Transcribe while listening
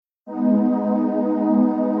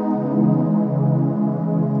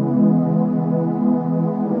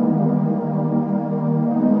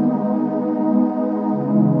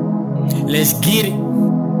Let's get it.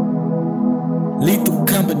 Lethal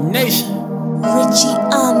combination. Richie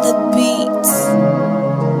on the beats.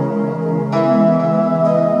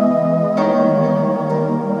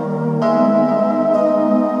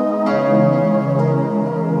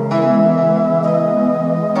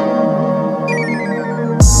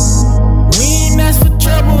 We ain't asked for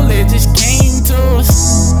trouble, it just came to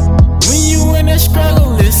us. When you in a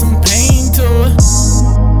struggle, it's some pain to us.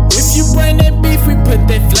 If you bring that beef, we put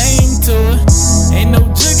that flame to it. Ain't no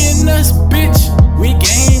jugging us, bitch, we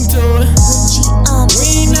game to it.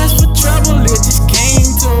 We ain't asked for trouble, it just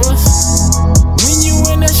came to us. When you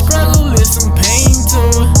in a struggle, it's some pain to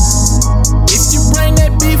it. If you bring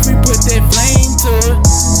that beef, we put that flame to it.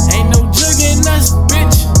 Ain't no jugging us,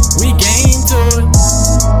 bitch, we game to it.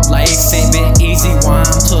 Life ain't been easy, why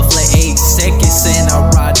I'm tough like 8 seconds. And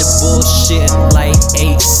I ride the bullshit like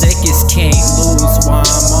 8 seconds. Can't lose, why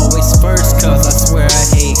I'm always first, cause I swear I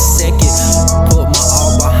hate second. Put my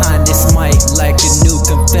all behind this mic like a new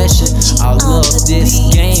confession. I love this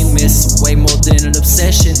game, it's way more than an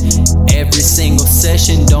obsession. Every single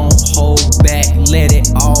session, don't hold back, let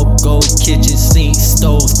it all go. Kitchen sink,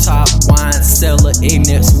 stove top, wine cellar,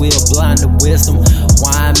 ignorance will blind the wisdom.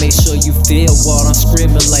 Wine, make sure you feel what I'm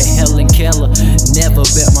screaming like Helen Keller. Never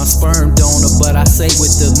bet my sperm donor, but I say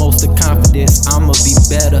with the most of confidence, I'ma be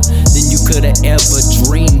better than you could've ever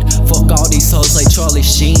dreamed. Fuck all these hoes like Charlie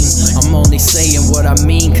Sheen. I'm only saying what I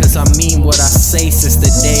mean, cause I mean what I say. Since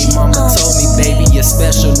the day mama told me, baby, you're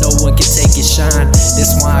special, no one can take your shine.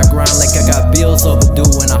 That's why I grind like I got bills overdue,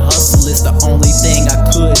 and I hustle is the only thing I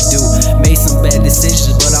could do. Made some bad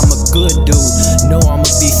decisions, but I'm a good dude. Know I'ma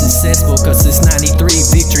be successful, cause this 93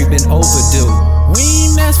 victory been overdue. We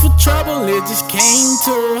ain't asked for trouble, it just came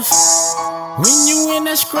to us. When you in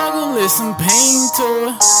that struggle, it's some pain to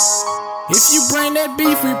it. If you bring that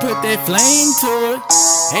beef, we put that flame to it.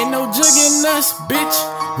 Ain't no jugging us, bitch,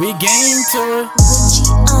 we game to it.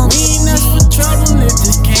 We ain't asked for trouble, it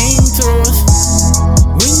just came to us.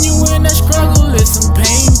 When you in that struggle, it's some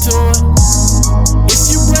pain to it. If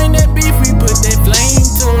you bring that beef, we put that flame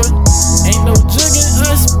to it. Ain't no jugging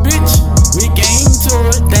us, bitch, we game to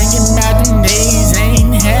it. Thinking about them days,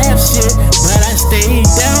 ain't half shit, but I stayed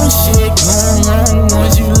down shit. Going wrong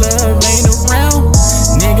ones you love ain't around.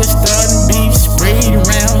 Niggas starting beef, sprayed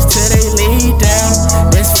rounds till they lay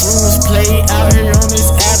down. That's fool's play out here on this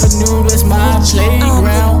avenue, that's my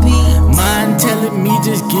playground. Mind telling me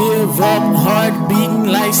just give up, heart beating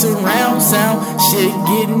like surround sound. Shit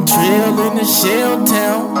getting trailed in the shell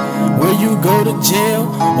town, where you go to jail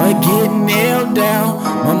or get nailed down.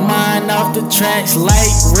 My mind off the tracks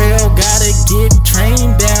like rail, gotta get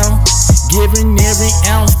trained down. Giving every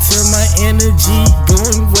ounce to my energy,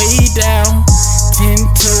 going way down. 10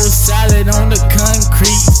 toes solid on the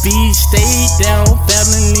concrete, feet stayed down.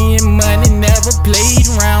 Family and money never played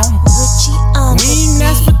round. We ain't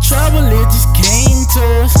asked for trouble, it just came to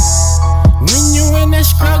us. When you in that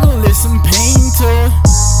struggle, it's some pain to it.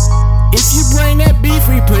 If you bring that beef,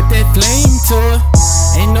 we put that flame to it.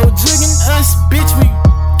 Ain't no jugging us,